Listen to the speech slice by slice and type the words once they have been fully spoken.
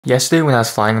Yesterday when I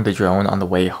was flying the drone on the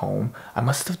way home, I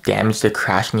must have damaged it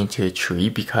crashing into a tree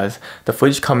because the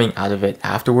footage coming out of it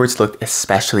afterwards looked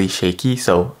especially shaky,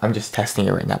 so I'm just testing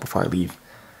it right now before I leave.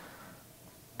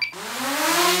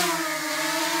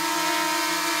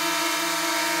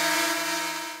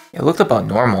 It looked about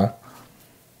normal.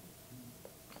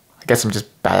 I guess I'm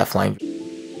just bad at flying.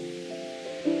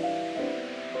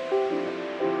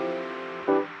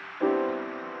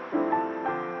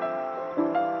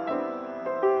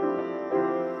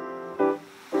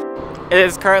 It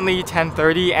is currently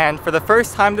 10:30 and for the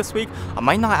first time this week, I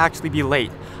might not actually be late.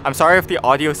 I'm sorry if the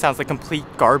audio sounds like complete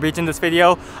garbage in this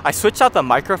video. I switched out the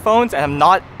microphones and I'm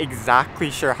not exactly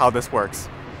sure how this works.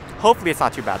 Hopefully it's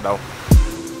not too bad though.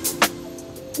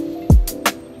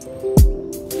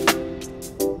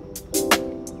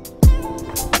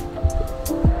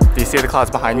 Do you see the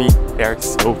clouds behind me? They're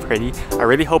so pretty. I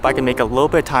really hope I can make a little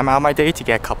bit of time out of my day to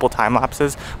get a couple time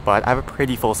lapses, but I have a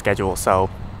pretty full schedule, so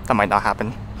that might not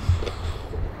happen.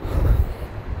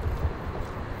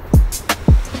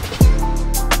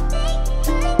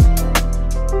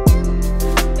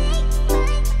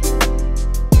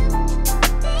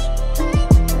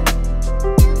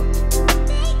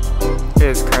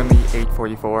 It is currently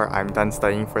 8:44. I'm done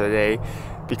studying for the day.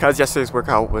 Because yesterday's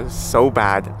workout was so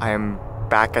bad, I am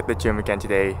back at the gym again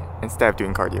today instead of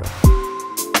doing cardio.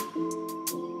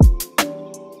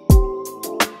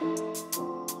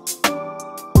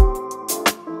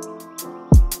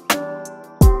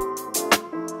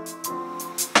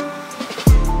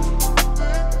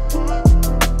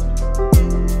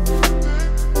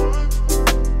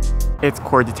 It's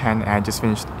 9:45 and I just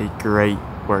finished a great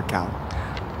workout.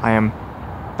 I am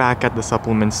back at the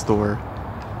supplement store.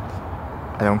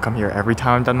 I don't come here every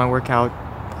time I'm done my workout.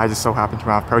 I just so happen to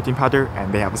have protein powder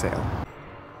and they have a sale.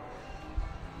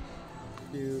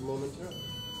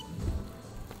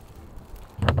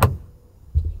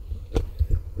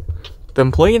 The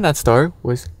employee in that store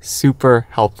was super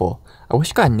helpful. I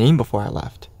wish I got a name before I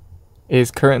left. It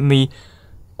is currently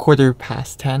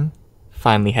 10:15.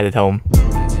 Finally headed home.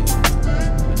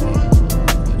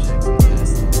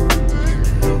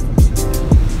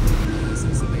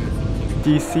 Do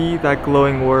you see that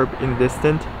glowing orb in the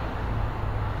distance?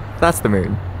 That's the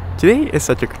moon. Today is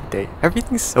such a great day.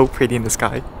 Everything's so pretty in the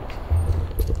sky.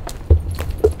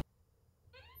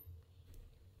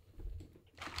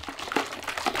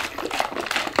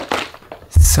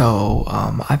 So,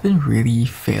 I've been really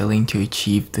failing to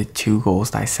achieve the two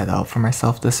goals that I set out for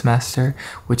myself this semester,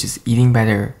 which is eating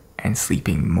better and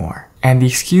sleeping more. And the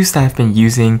excuse that I've been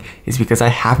using is because I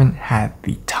haven't had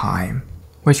the time.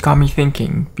 Which got me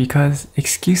thinking, because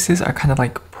excuses are kind of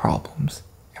like problems.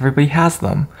 Everybody has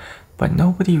them, but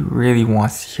nobody really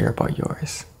wants to hear about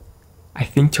yours. I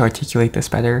think to articulate this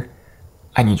better,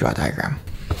 I need to draw a diagram.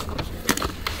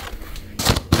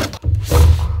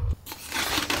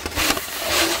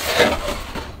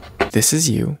 This is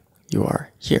you, you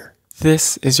are here.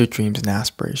 This is your dreams and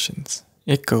aspirations.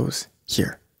 It goes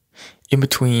here. In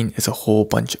between is a whole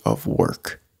bunch of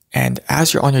work. And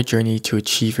as you're on your journey to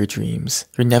achieve your dreams,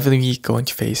 you're inevitably going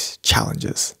to face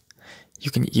challenges.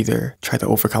 You can either try to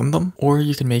overcome them, or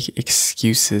you can make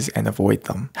excuses and avoid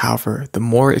them. However, the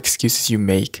more excuses you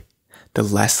make, the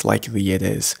less likely it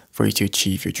is for you to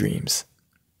achieve your dreams.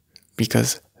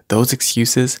 Because those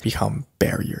excuses become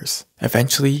barriers.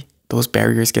 Eventually, those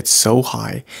barriers get so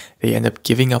high, they end up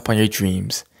giving up on your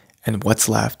dreams, and what's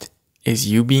left is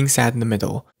you being sat in the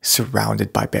middle,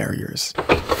 surrounded by barriers.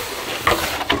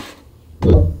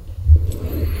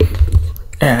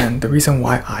 And the reason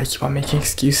why I keep on making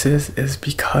excuses is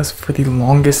because for the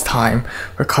longest time,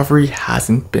 recovery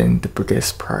hasn't been the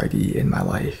biggest priority in my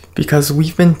life. Because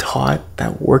we've been taught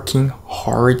that working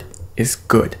hard is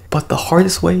good, but the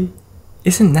hardest way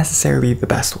isn't necessarily the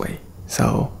best way.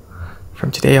 So from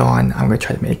today on, I'm going to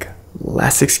try to make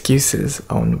less excuses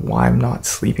on why I'm not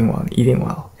sleeping well and eating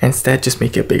well. Instead, just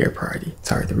make it a bigger priority.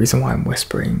 Sorry, the reason why I'm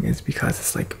whispering is because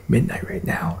it's like midnight right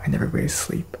now and everybody's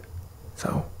asleep.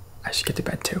 So I should get to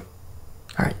bed too.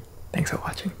 Alright, thanks for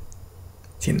watching.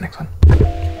 See you in the next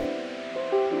one.